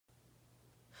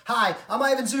Hi, I'm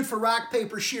Ivan Zoot for Rock,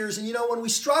 Paper, Shears, and you know, when we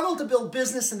struggle to build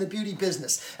business in the beauty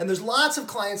business, and there's lots of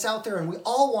clients out there and we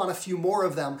all want a few more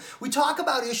of them, we talk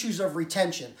about issues of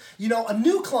retention. You know, a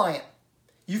new client,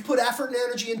 you've put effort and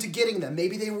energy into getting them.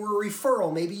 Maybe they were a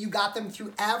referral. Maybe you got them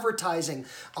through advertising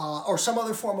or some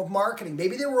other form of marketing.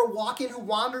 Maybe they were a walk-in who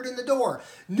wandered in the door.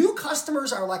 New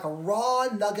customers are like a raw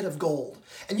nugget of gold.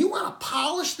 And you want to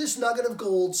polish this nugget of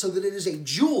gold so that it is a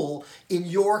jewel in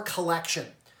your collection.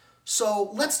 So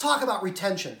let's talk about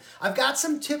retention. I've got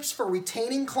some tips for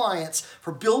retaining clients,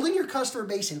 for building your customer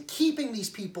base and keeping these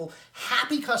people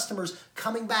happy customers,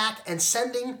 coming back and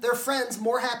sending their friends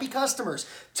more happy customers.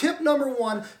 Tip number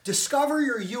one, discover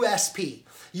your USP.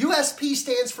 USP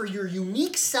stands for your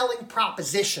unique selling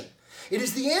proposition. It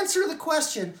is the answer to the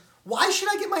question, why should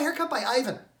I get my hair cut by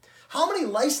Ivan? How many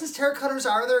licensed haircutters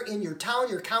are there in your town,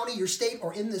 your county, your state,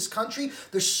 or in this country?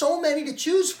 There's so many to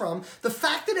choose from. The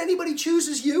fact that anybody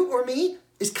chooses you or me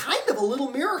is kind of a little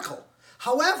miracle.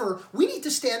 However, we need to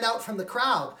stand out from the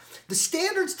crowd. The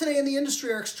standards today in the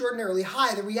industry are extraordinarily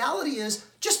high. The reality is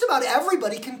just about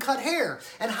everybody can cut hair.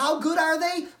 And how good are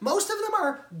they? Most of them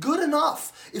are good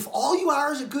enough. If all you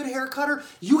are is a good hair cutter,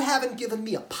 you haven't given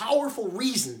me a powerful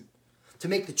reason to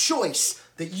make the choice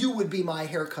that you would be my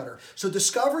hair cutter. So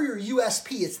discover your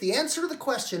USP. It's the answer to the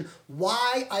question,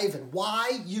 why Ivan?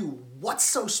 Why you? What's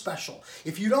so special?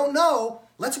 If you don't know,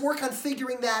 let's work on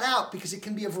figuring that out because it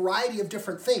can be a variety of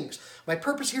different things. My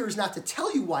purpose here is not to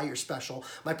tell you why you're special.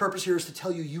 My purpose here is to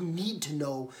tell you you need to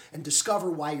know and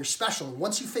discover why you're special. And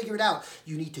once you figure it out,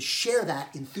 you need to share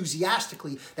that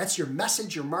enthusiastically. That's your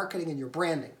message, your marketing, and your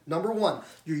branding. Number one,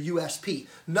 your USP.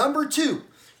 Number two,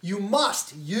 you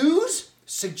must use,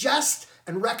 suggest,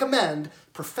 and recommend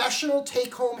professional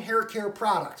take-home hair care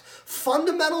product.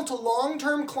 Fundamental to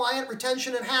long-term client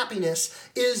retention and happiness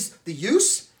is the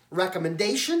use,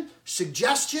 recommendation,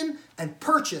 suggestion, and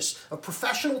purchase of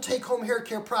professional take-home hair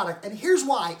care product. And here's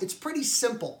why. It's pretty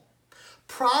simple.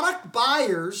 Product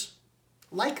buyers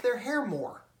like their hair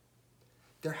more.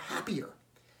 They're happier.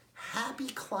 Happy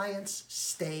clients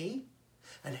stay,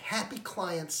 and happy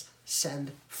clients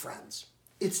send friends.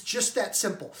 It's just that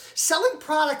simple. Selling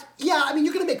product, yeah, I mean,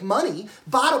 you're going to make money.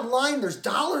 Bottom line, there's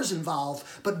dollars involved.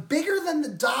 But bigger than the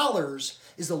dollars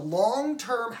is the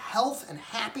long-term health and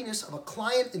happiness of a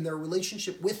client in their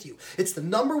relationship with you. It's the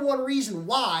number one reason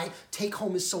why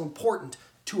take-home is so important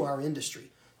to our industry.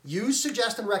 Use,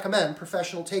 suggest, and recommend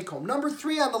professional take-home. Number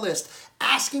three on the list,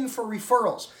 asking for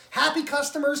referrals. Happy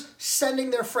customers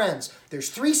sending their friends. There's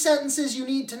 3 sentences you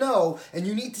need to know, and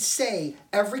you need to say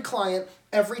every client,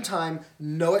 every time,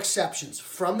 no exceptions.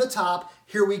 From the top,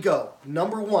 here we go.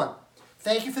 Number one,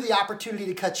 thank you for the opportunity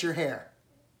to cut your hair.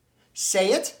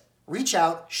 Say it, reach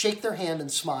out, shake their hand,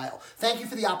 and smile. Thank you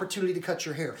for the opportunity to cut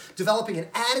your hair. Developing an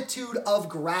attitude of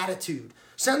gratitude.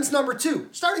 Sentence number two,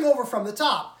 starting over from the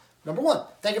top. Number one,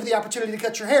 thank you for the opportunity to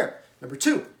cut your hair. Number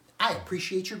two, I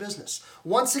appreciate your business.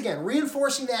 Once again,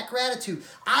 reinforcing that gratitude.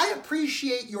 I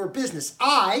appreciate your business.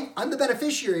 I'm the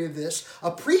beneficiary of this,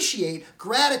 appreciate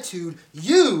gratitude,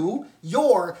 you,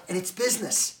 your, and its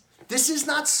business. This is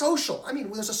not social. I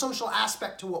mean, there's a social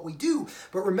aspect to what we do,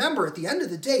 but remember, at the end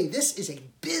of the day, this is a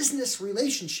business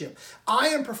relationship. I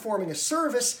am performing a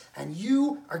service, and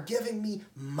you are giving me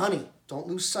money. Don't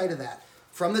lose sight of that.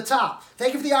 From the top,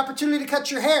 thank you for the opportunity to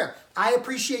cut your hair. I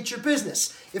appreciate your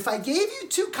business. If I gave you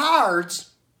 2 cards,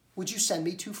 would you send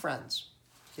me 2 friends?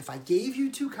 If I gave you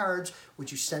 2 cards,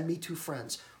 would you send me 2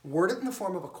 friends? Word it in the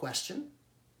form of a question.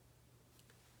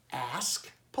 Ask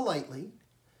politely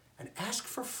and ask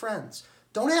for friends.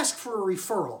 Don't ask for a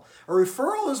referral. A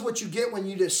referral is what you get when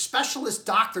you need a specialist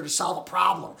doctor to solve a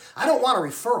problem. I don't want a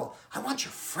referral. I want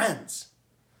your friends.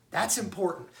 That's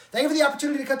important. Thank you for the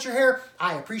opportunity to cut your hair.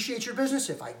 I appreciate your business.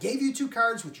 If I gave you 2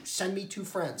 cards, would you send me 2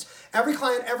 friends? Every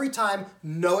client, every time,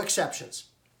 no exceptions.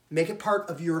 Make it part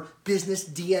of your business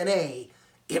DNA.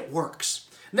 It works.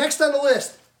 Next on the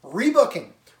list,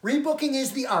 rebooking. Rebooking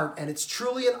is the art, and it's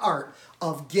truly an art,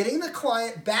 of getting the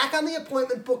client back on the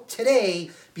appointment book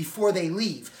today before they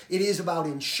leave. It is about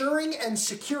ensuring and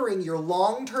securing your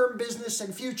long-term business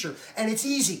and future, and it's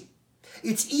easy.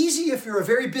 It's easy if you're a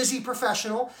very busy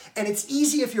professional, and it's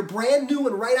easy if you're brand new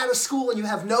and right out of school and you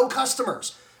have no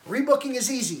customers. Rebooking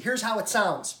is easy. Here's how it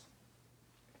sounds.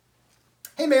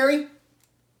 Hey, Mary,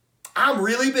 I'm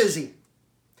really busy.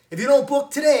 If you don't book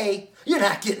today, you're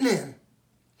not getting in.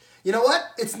 You know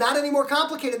what? It's not any more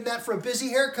complicated than that for a busy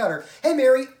hair cutter. Hey,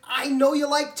 Mary, I know you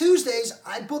like Tuesdays.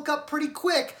 I book up pretty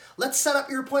quick. Let's set up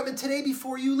your appointment today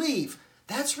before you leave.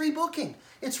 That's rebooking.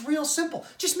 It's real simple.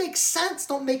 Just make sense.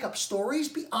 Don't make up stories.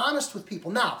 Be honest with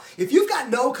people. Now, if you've got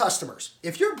no customers,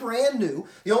 if you're brand new,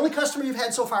 the only customer you've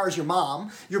had so far is your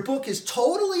mom, your book is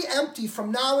totally empty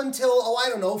from now until, oh, I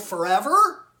don't know,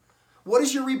 forever, what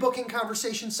does your rebooking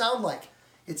conversation sound like?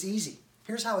 It's easy.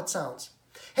 Here's how it sounds.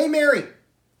 Hey, Mary,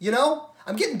 you know,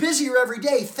 I'm getting busier every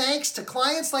day thanks to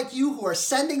clients like you who are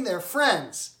sending their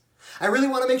friends. I really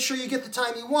want to make sure you get the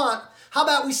time you want. How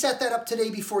about we set that up today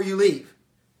before you leave?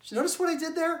 Did you notice what I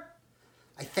did there?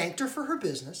 I thanked her for her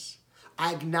business.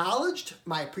 I acknowledged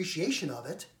my appreciation of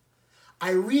it.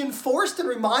 I reinforced and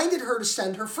reminded her to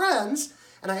send her friends,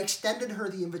 and I extended her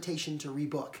the invitation to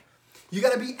rebook. You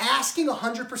got to be asking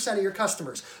 100% of your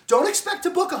customers. Don't expect to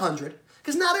book 100,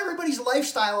 because not everybody's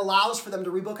lifestyle allows for them to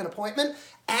rebook an appointment.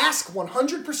 Ask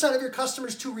 100% of your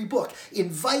customers to rebook.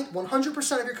 Invite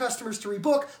 100% of your customers to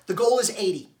rebook. The goal is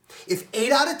 80. If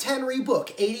 8 out of 10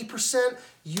 rebook, 80%,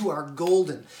 you are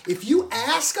golden. If you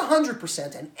ask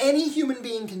 100%, and any human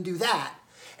being can do that,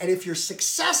 and if you're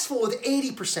successful with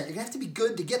 80%, you're going to have to be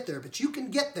good to get there, but you can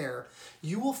get there,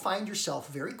 you will find yourself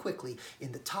very quickly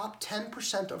in the top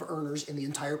 10% of earners in the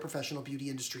entire professional beauty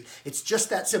industry. It's just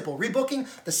that simple. Rebooking,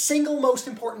 the single most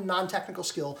important non-technical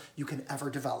skill you can ever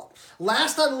develop.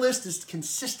 Last on the list is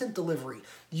consistent delivery.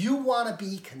 You want to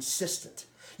be consistent.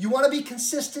 You want to be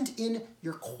consistent in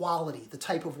your quality, the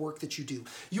type of work that you do.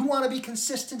 You want to be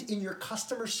consistent in your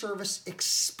customer service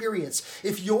experience.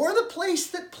 If you're the place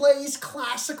that plays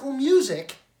classical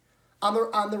music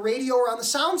on the radio or on the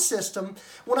sound system,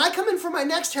 when I come in for my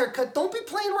next haircut, don't be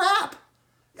playing rap.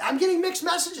 I'm getting mixed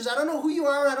messages. I don't know who you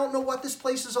are. I don't know what this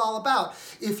place is all about.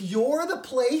 If you're the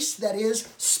place that is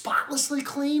spotlessly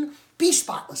clean, be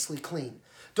spotlessly clean.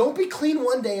 Don't be clean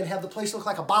one day and have the place look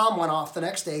like a bomb went off the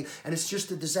next day and it's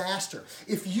just a disaster.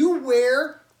 If you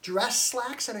wear dress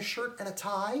slacks and a shirt and a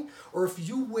tie, or if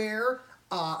you wear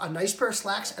a nice pair of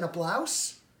slacks and a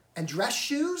blouse and dress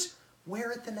shoes, wear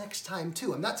it the next time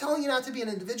too. I'm not telling you not to be an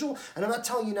individual, and I'm not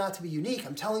telling you not to be unique.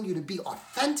 I'm telling you to be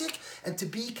authentic and to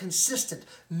be consistent.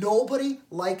 Nobody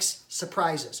likes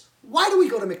surprises. Why do we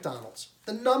go to McDonald's?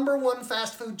 The #1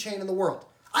 fast food chain in the world.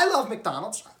 I love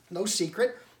McDonald's, no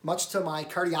secret. Much to my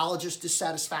cardiologist's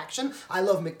dissatisfaction, I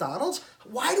love McDonald's.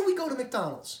 Why do we go to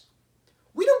McDonald's?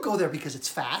 We don't go there because it's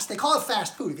fast. They call it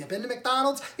fast food. Have you been to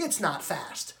McDonald's? It's not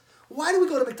fast. Why do we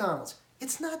go to McDonald's?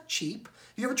 It's not cheap.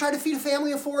 You ever try to feed a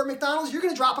family of 4 at McDonald's? You're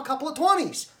going to drop a couple of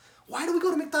 20s. Why do we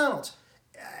go to McDonald's?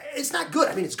 It's not good.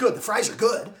 I mean, it's good. The fries are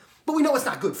good. But we know it's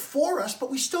not good for us, but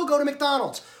we still go to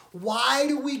McDonald's. Why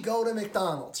do we go to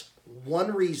McDonald's?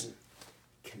 One reason: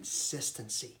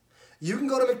 consistency. You can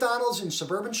go to McDonald's in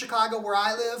suburban Chicago where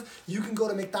I live. You can go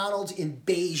to McDonald's in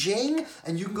Beijing,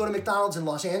 and you can go to McDonald's in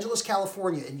Los Angeles,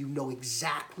 California, and you know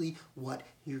exactly what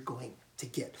you're going to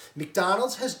get.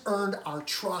 McDonald's has earned our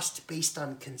trust based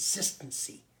on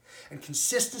consistency, and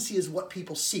consistency is what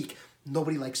people seek.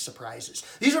 Nobody likes surprises.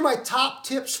 These are my top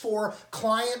tips for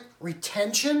client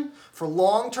retention, for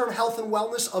long-term health and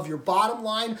wellness of your bottom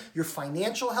line, your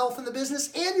financial health in the business,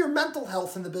 and your mental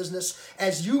health in the business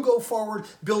as you go forward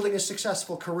building a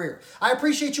successful career. I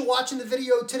appreciate you watching the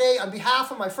video today. On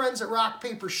behalf of my friends at Rock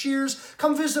Paper Shears,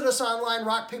 come visit us online,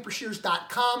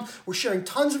 rockpapershears.com. We're sharing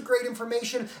tons of great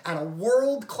information and a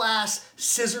world-class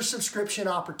scissor subscription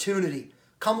opportunity.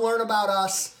 Come learn about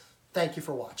us. Thank you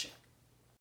for watching.